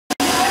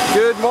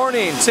Good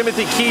morning,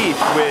 Timothy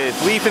Keith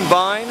with Leaf and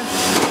Vine,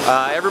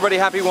 Everybody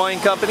Happy Wine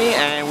Company,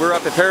 and we're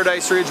up at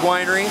Paradise Ridge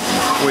Winery,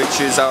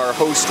 which is our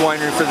host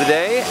winery for the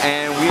day,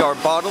 and we are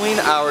bottling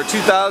our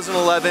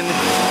 2011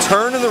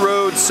 Turn in the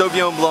Road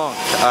Sauvignon Blanc.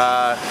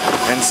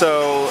 And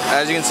so,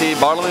 as you can see,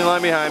 bottling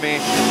line behind me,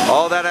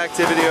 all that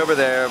activity over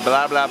there,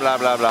 blah blah blah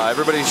blah blah.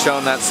 Everybody's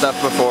shown that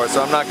stuff before,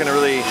 so I'm not going to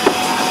really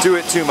do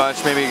it too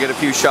much. Maybe get a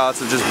few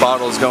shots of just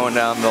bottles going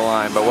down the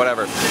line, but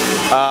whatever.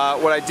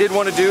 What I did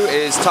want to do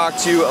is talk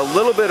to you a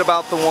little bit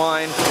about the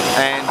wine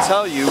and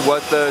tell you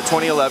what the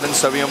 2011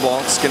 Sauvignon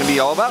Blanc is going to be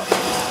all about.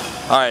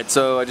 Alright,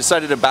 so I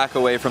decided to back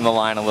away from the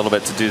line a little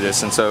bit to do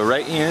this, and so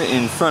right here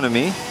in front of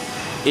me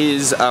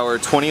is our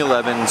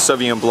 2011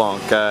 Sauvignon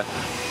Blanc.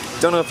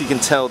 Don't know if you can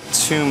tell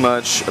too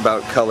much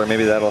about color,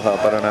 maybe that'll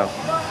help, I don't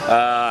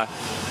know.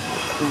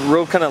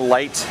 Real kind of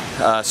light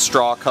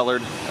straw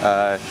colored.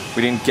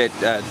 We didn't get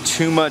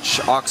too much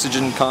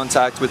oxygen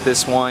contact with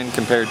this wine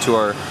compared to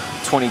our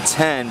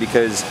 2010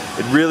 because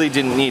it really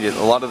didn't need it.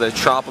 A lot of the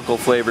tropical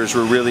flavors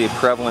were really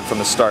prevalent from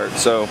the start.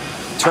 So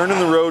Turn in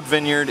the Road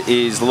Vineyard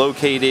is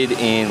located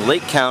in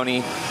Lake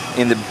County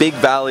in the Big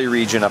Valley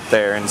region up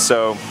there, and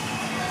so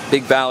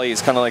Big Valley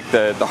is kind of like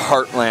the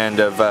heartland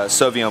of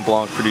Sauvignon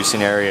Blanc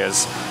producing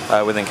areas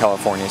within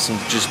California. Some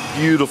just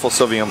beautiful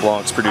Sauvignon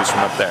Blancs produced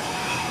from up there.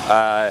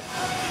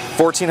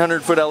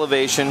 1,400 foot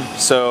elevation,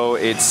 so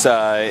it's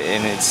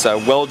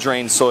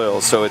well-drained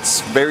soil, so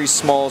it's very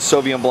small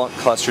Sauvignon Blanc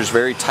clusters,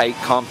 very tight,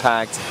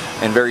 compact,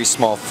 and very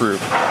small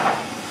fruit.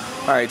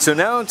 Alright, so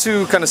now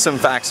to kind of some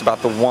facts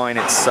about the wine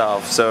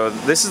itself. So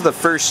this is the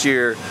first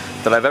year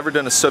that I've ever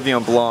done a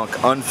Sauvignon Blanc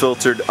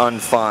unfiltered,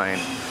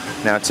 unfined.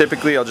 Now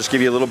typically, I'll just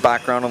give you a little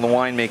background on the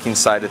winemaking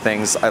side of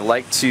things. I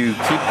like to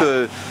keep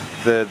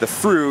the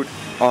fruit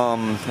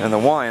and the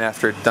wine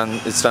after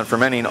it's done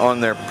fermenting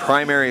on their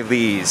primary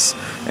lees,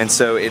 and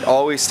so it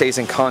always stays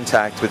in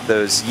contact with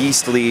those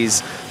yeast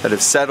lees that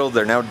have settled.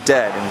 They're now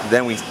dead, and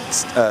then we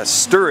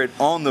stir it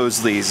on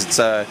those lees. It's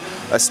a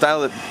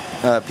style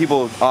that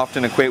people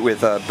often equate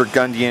with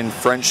Burgundian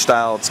French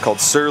style. It's called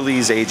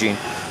sur-lees aging.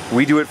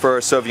 We do it for our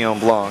Sauvignon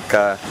Blanc.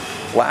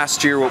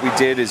 Last year what we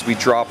did is we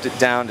dropped it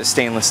down to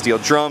stainless steel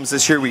drums.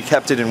 This year we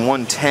kept it in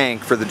one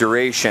tank for the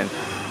duration.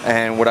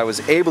 And what I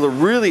was able to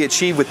really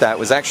achieve with that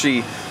was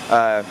actually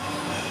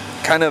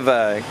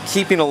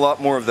keeping a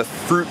lot more of the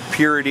fruit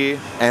purity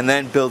and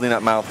then building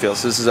up mouthfeel.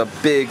 So this is a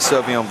big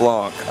Sauvignon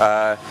Blanc.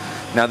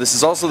 Now this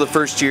is also the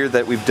first year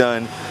that we've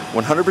done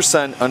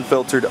 100%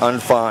 unfiltered,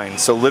 unfined.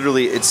 So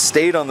literally it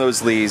stayed on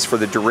those lees for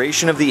the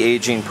duration of the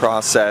aging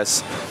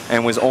process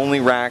and was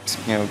only racked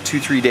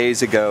 2-3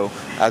 days ago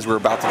as we're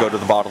about to go to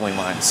the bottling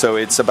line. So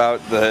it's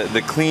about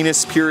the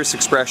cleanest, purest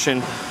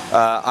expression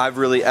I've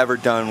really ever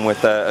done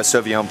with a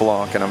Sauvignon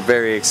Blanc, and I'm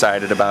very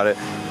excited about it.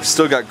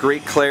 Still got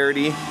great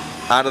clarity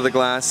out of the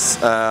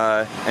glass,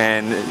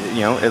 and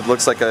it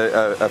looks like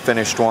a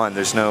finished wine.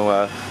 There's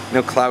no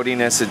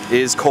cloudiness. It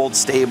is cold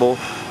stable,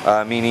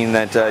 meaning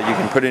that you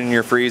can put it in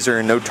your freezer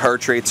and no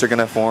tartrates are going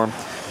to form.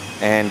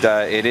 And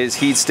it is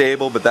heat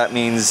stable, but that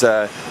means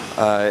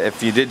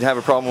if you did have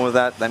a problem with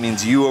that, that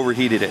means you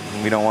overheated it,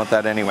 and we don't want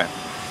that anyway.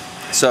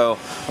 So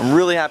I'm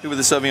really happy with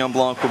the Sauvignon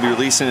Blanc. We'll be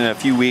releasing it in a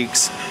few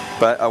weeks,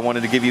 but I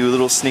wanted to give you a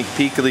little sneak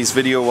peek, at least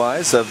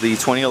video-wise, of the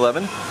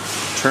 2011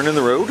 Turn in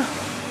the Road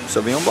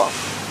Sauvignon Blanc.